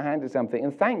diligent. Put your hand to something,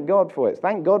 and thank God for it.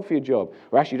 Thank God for your job.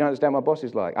 Or actually, you don't understand what my boss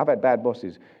is like. I've had bad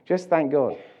bosses. Just thank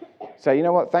God. Say, you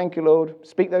know what? Thank you, Lord.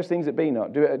 Speak those things that be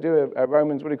not. Do a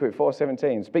Romans,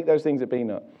 4:17. Speak those things that be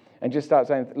not. And just start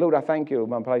saying, Lord, I thank you for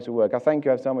my place of work. I thank you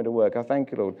I have somewhere to work. I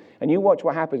thank you, Lord. And you watch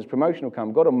what happens. Promotion will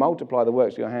come. God will multiply the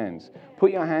works of your hands.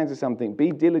 Put your hands to something. Be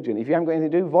diligent. If you haven't got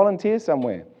anything to do, volunteer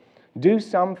somewhere. Do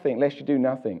something lest you do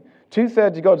nothing.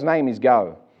 2/3 of God's name is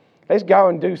go. Let's go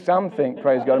and do something,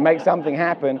 praise God, and make something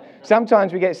happen.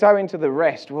 Sometimes we get so into the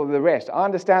rest. Well, the rest. I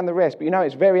understand the rest, but you know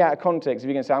it's very out of context if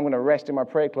you're going to say, I'm going to rest in my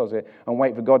prayer closet and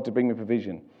wait for God to bring me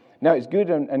provision. No, it's good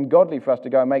and godly for us to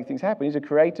go and make things happen. He's a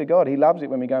creator God. He loves it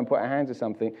when we go and put our hands to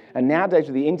something. And nowadays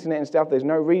with the internet and stuff, there's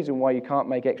no reason why you can't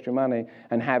make extra money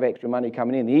and have extra money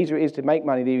coming in. The easier it is to make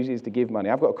money, the easier it is to give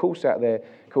money. I've got a course out there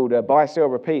called Buy, Sell,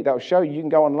 Repeat. That will show you can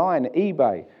go online,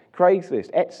 eBay,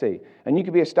 Craigslist, Etsy, and you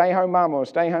could be a stay-home mum or a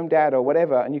stay-home dad or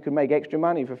whatever, and you can make extra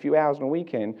money for a few hours on a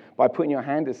weekend by putting your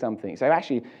hand to something. So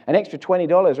actually, an extra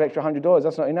 $20 or extra $100,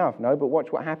 that's not enough. No, but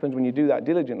watch what happens when you do that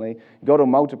diligently. God will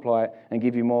multiply it and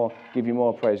give you more,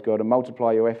 praise God, and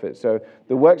multiply your efforts. So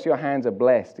the works of your hands are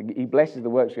blessed. He blesses the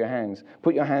works of your hands.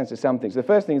 Put your hands to something. So the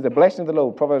first thing is the blessing of the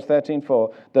Lord, Proverbs 13:4,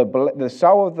 the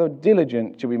soul of the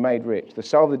diligent shall be made rich. The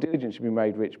soul of the diligent shall be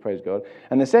made rich, praise God.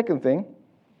 And the second thing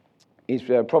is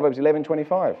Proverbs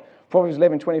 11:25. Proverbs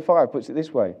 11:25 puts it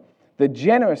this way. The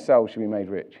generous soul shall be made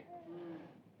rich.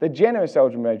 The generous soul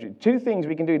shall be made rich. Two things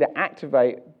we can do to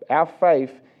activate our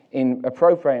faith in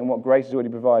appropriating what grace has already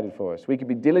provided for us. We could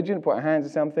be diligent, put our hands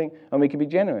to something, and we could be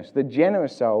generous. The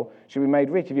generous soul shall be made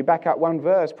rich. If you back up one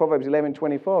verse, Proverbs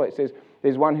 11:24, it says,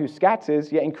 there's one who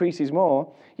scatters, yet increases more,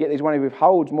 yet there's one who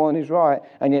withholds more than is right,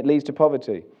 and yet leads to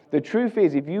poverty. The truth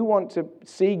is, if you want to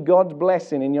see God's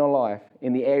blessing in your life,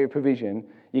 in the area of provision,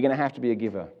 you're going to have to be a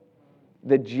giver.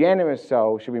 the generous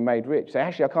soul shall be made rich. So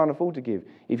actually, I can't afford to give.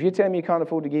 If you're telling me you can't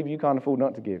afford to give, you can't afford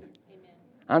not to give. Amen.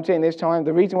 I'm telling you this time,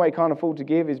 the reason why you can't afford to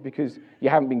give is because you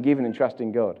haven't been given and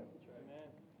trusting God.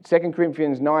 2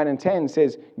 Corinthians 9 and 10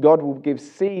 says, God will give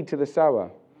seed to the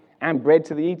sower and bread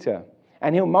to the eater,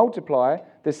 and he'll multiply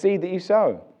the seed that you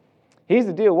sow. Here's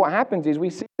the deal. What happens is we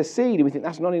see the seed and we think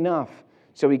that's not enough,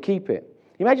 so we keep it.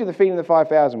 Imagine the feeding of the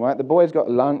 5,000, right? The boys got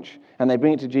lunch and they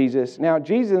bring it to Jesus. Now,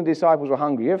 Jesus and the disciples were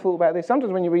hungry. You ever thought about this?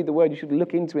 Sometimes when you read the word, you should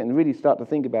look into it and really start to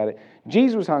think about it.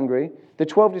 Jesus was hungry. The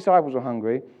 12 disciples were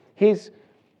hungry. His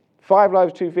 5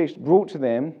 loaves, 2 fish brought to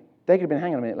them. They could have been,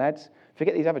 hang on a minute, lads.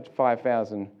 Forget these other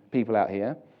 5,000 people out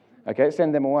here. Okay, let's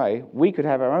send them away. We could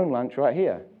have our own lunch right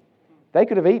here. They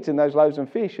could have eaten those loaves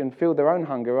and fish and filled their own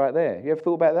hunger right there. You ever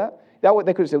thought about that?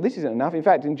 They could have said, this isn't enough. In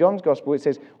fact, in John's gospel, it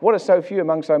says, what are so few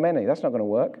among so many? That's not going to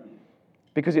work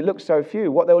because it looks so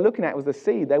few. What they were looking at was the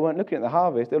seed. They weren't looking at the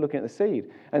harvest. They were looking at the seed.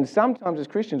 And sometimes as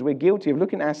Christians, we're guilty of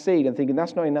looking at our seed and thinking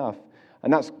that's not enough.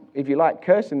 And that's, if you like,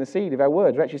 cursing the seed of our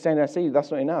words. We're actually saying to our seed,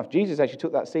 that's not enough. Jesus actually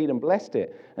took that seed and blessed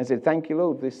it and said, thank you,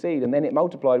 Lord, for this seed. And then it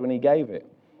multiplied when he gave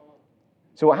it.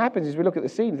 So what happens is we look at the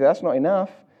seed and say, that's not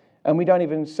enough. And we don't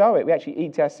even sow it. We actually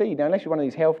eat our seed. Now, unless you're one of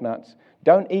these health nuts,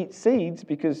 don't eat seeds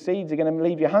because seeds are going to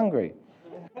leave you hungry.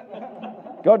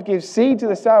 God gives seed to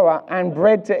the sower and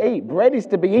bread to eat. Bread is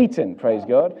to be eaten, praise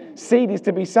God. Seed is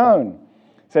to be sown.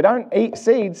 So don't eat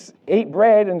seeds, eat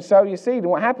bread and sow your seed. And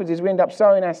what happens is we end up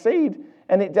sowing our seed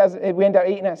and we end up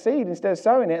eating our seed instead of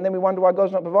sowing it, and then we wonder why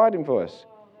God's not providing for us.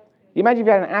 You imagine if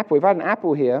you had an apple. If I had an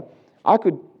apple here, I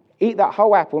could eat that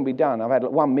whole apple and be done. I've had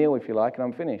one meal, if you like, and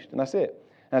I'm finished, and that's it.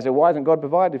 And I said, why hasn't God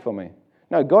provided for me?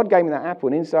 No, God gave me that apple,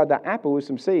 and inside that apple was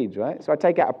some seeds, right? So I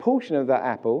take out a portion of that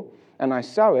apple, and I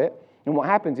sow it, and what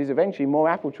happens is eventually more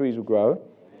apple trees will grow,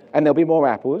 and there'll be more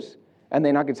apples, and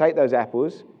then I can take those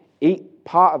apples, eat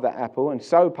part of that apple, and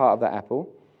sow part of that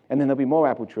apple, and then there'll be more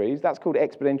apple trees. That's called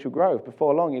exponential growth.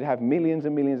 Before long, you'd have millions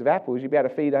and millions of apples. You'd be able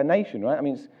to feed our nation, right? I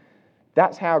mean,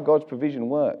 that's how God's provision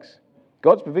works.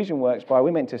 God's provision works by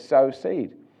we're meant to sow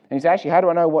seed. And you say, actually, how do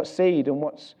I know what's seed and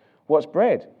what's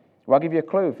bread? Well, I'll give you a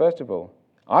clue, first of all.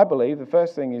 I believe the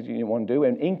first thing is you want to do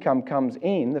when income comes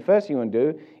in, the first thing you want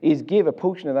to do is give a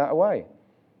portion of that away.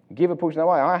 Give a portion of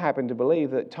that away. I happen to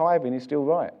believe that tithing is still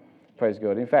right. Praise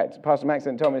God. In fact, Pastor Max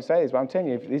didn't tell me to say this, but I'm telling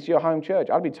you, if this is your home church,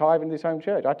 I'd be tithing to this home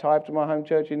church. I tithe to my home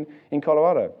church in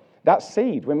Colorado. That's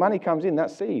seed. When money comes in,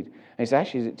 that's seed. And he says,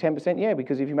 actually, is it 10%? Yeah,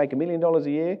 because if you make $1 million a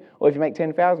year or if you make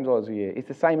 $10,000 a year, it's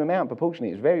the same amount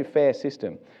proportionally. It's a very fair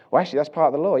system. Well, actually, that's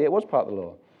part of the law. Yeah, it was part of the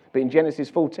law. But in Genesis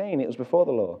 14, it was before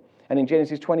the law. And in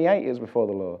Genesis 28, it was before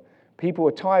the law. People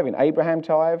were tithing. Abraham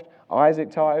tithed.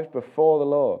 Isaac tithed before the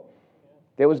law.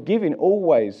 There was giving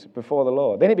always before the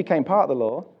law. Then it became part of the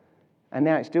law, and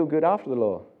now it's still good after the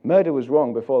law. Murder was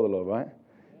wrong before the law, right?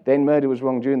 Then murder was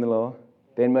wrong during the law.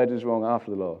 Then murder was wrong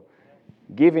after the law.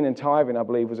 Giving and tithing, I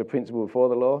believe, was a principle before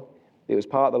the law. It was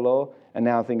part of the law, and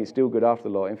now I think it's still good after the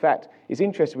law. In fact, it's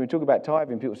interesting when we talk about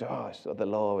tithing, people say, oh, it's the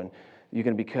law, and you're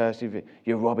going to be cursed if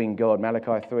you're robbing God.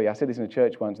 Malachi 3. I said this in a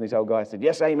church once, and this old guy said,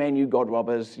 yes, amen, you God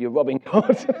robbers. You're robbing God.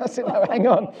 I said, no, hang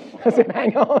on.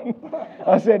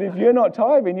 I said, if you're not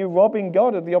tithing, you're robbing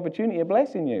God of the opportunity of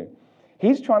blessing you.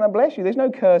 He's trying to bless you. There's no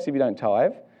curse if you don't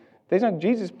tithe.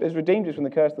 Jesus has redeemed us from the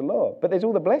curse of the law. But there's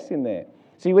all the blessing there.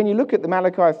 See, when you look at the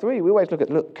Malachi 3, we always look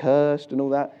at, cursed and all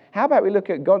that. How about we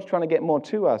look at God's trying to get more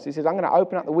to us? He says, I'm going to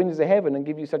open up the windows of heaven and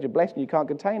give you such a blessing you can't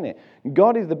contain it.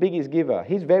 God is the biggest giver.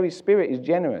 His very spirit is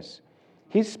generous.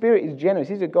 His spirit is generous.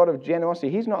 He's a God of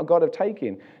generosity. He's not a God of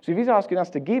taking. So if he's asking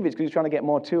us to give, it's because he's trying to get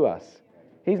more to us.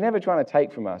 He's never trying to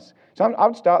take from us. So I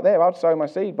would start there. I'd sow my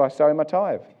seed by sowing my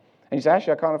tithe. And you say,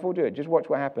 actually, I can't afford to do it. Just watch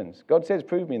what happens. God says,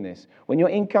 prove me in this. When your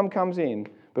income comes in,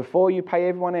 before you pay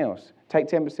everyone else, take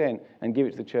 10% and give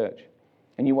it to the church.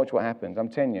 And you watch what happens. I'm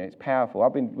telling you, it's powerful.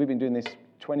 We've been doing this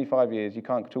 25 years. You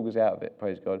can't talk us out of it,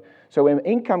 praise God. So when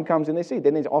income comes in, they see.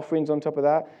 Then there's offerings on top of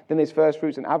that. Then there's first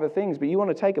fruits and other things. But you want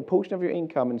to take a portion of your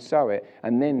income and sow it.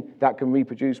 And then that can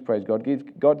reproduce, praise God.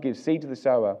 God gives seed to the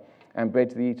sower and bread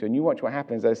to the eater. And you watch what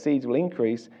happens. Those seeds will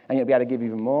increase and you'll be able to give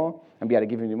even more and be able to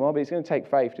give even more. But it's going to take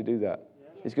faith to do that.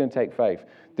 It's going to take faith.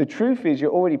 The truth is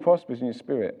you're already prosperous in your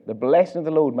spirit. The blessing of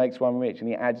the Lord makes one rich and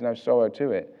he adds no sorrow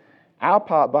to it. Our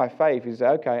part by faith is,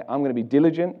 okay, I'm going to be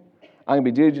diligent. I'm going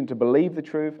to be diligent to believe the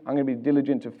truth. I'm going to be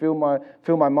diligent to fill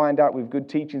my mind up with good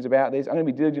teachings about this. I'm going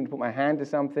to be diligent to put my hand to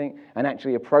something and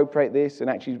actually appropriate this and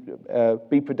actually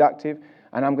be productive.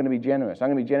 And I'm going to be generous. I'm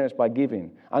going to be generous by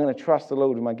giving. I'm going to trust the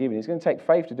Lord with my giving. It's going to take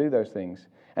faith to do those things.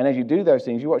 And as you do those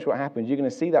things, you watch what happens. You're going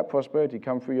to see that prosperity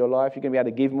come through your life. You're going to be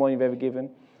able to give more than you've ever given.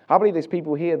 I believe there's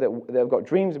people here that have got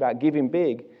dreams about giving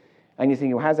big, And you're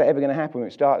thinking, well, how's that ever going to happen?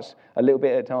 It starts a little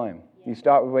bit at a time. You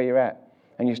start with where you're at.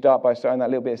 And you start by sowing that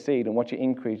little bit of seed and watch it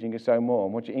increase. You can sow more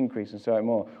and watch it increase and sow it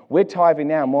more. We're tithing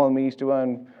now more than we used to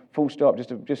earn full stop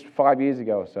just 5 years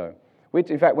ago or so.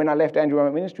 In fact, when I left Andrew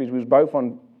Wommack Ministries, we was both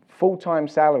on full-time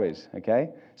salaries, okay?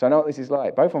 So I know what this is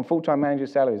like. Both on full-time manager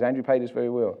salaries. Andrew paid us very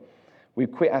well. We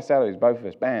quit our salaries, both of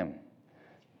us. Bam.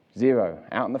 0.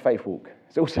 Out on the faith walk.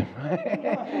 It's awesome.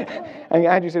 And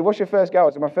Andrew said, what's your first goal?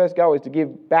 I said, my first goal is to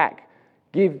give back.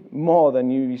 Give more than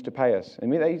you used to pay us.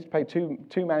 And they used to pay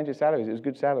two manager salaries. It was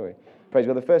good salary. Praise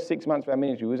God. The first 6 months of our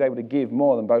ministry, we was able to give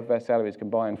more than both of our salaries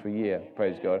combined for a year.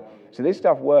 Praise God. So this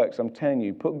stuff works. I'm telling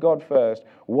you, put God first.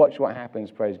 Watch what happens.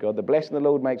 Praise God. The blessing of the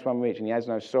Lord makes one rich, and he has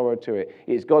no sorrow to it.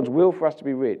 It's God's will for us to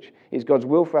be rich. It's God's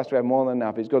will for us to have more than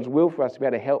enough. It's God's will for us to be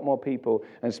able to help more people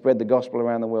and spread the gospel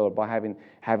around the world by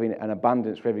having an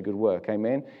abundance for every good work.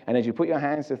 Amen. And as you put your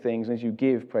hands to things, and as you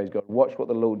give, praise God, watch what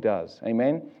the Lord does.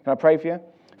 Amen. Can I pray for you?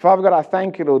 Father God, I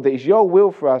thank you, Lord, that it's your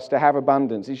will for us to have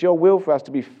abundance. It's your will for us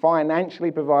to be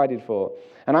financially provided for.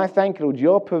 And I thank you, Lord,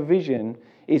 your provision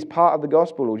is part of the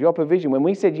gospel, Lord. Your provision. When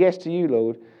we said yes to you,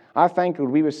 Lord, I thank you,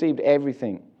 Lord, we received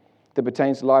everything that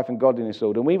pertains to life and godliness,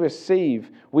 Lord. And we receive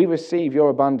your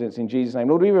abundance in Jesus' name.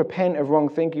 Lord, we repent of wrong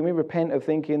thinking. We repent of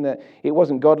thinking that it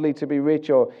wasn't godly to be rich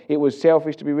or it was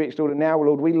selfish to be rich, Lord. And now,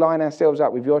 Lord, we line ourselves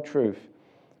up with your truth.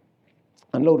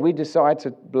 And Lord, we decide to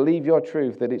believe your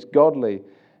truth, that it's godly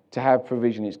to have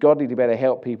provision. It's godly to be able to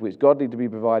help people. It's godly to be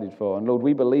provided for. And Lord,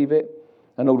 we believe it.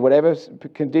 And Lord, whatever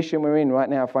condition we're in right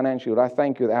now financially, Lord, I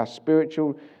thank you that our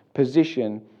spiritual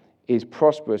position is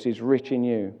prosperous, is rich in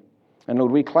you. And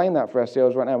Lord, we claim that for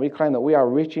ourselves right now. We claim that we are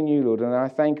rich in you, Lord. And I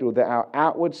thank you, Lord, that our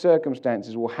outward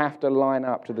circumstances will have to line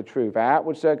up to the truth. Our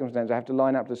outward circumstances have to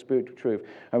line up to the spiritual truth.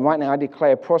 And right now I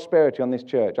declare prosperity on this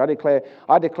church. I declare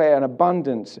an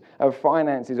abundance of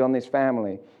finances on this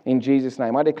family in Jesus'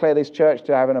 name. I declare this church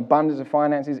to have an abundance of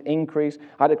finances increase.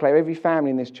 I declare every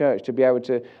family in this church to be able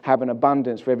to have an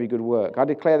abundance for every good work. I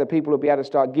declare that people will be able to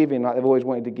start giving like they've always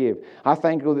wanted to give. I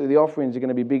thank you, Lord, that the offerings are going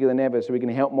to be bigger than ever so we can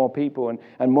help more people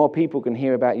and more people can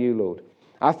hear about you, Lord.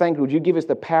 I thank you, Lord, you give us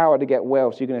the power to get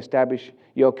wealth so you can establish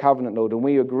your covenant, Lord, and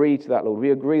we agree to that, Lord. We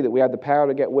agree that we have the power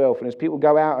to get wealth, and as people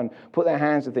go out and put their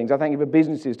hands to things, I thank you for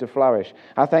businesses to flourish.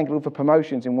 I thank you, Lord, for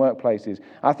promotions in workplaces.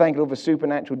 I thank you, Lord, for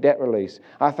supernatural debt release.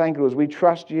 I thank you, Lord, as we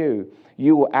trust you,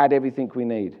 you will add everything we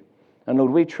need. And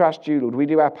Lord, we trust you, Lord. We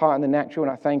do our part in the natural,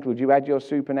 and I thank you, Lord, you add your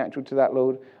supernatural to that,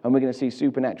 Lord, and we're going to see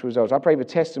supernatural results. I pray for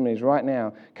testimonies right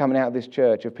now coming out of this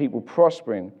church of people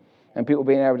prospering and people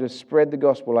being able to spread the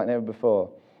gospel like never before.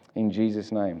 In Jesus'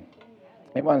 name.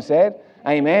 Everyone said,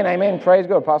 amen, amen. Praise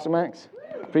God. Pastor Max,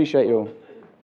 appreciate you all.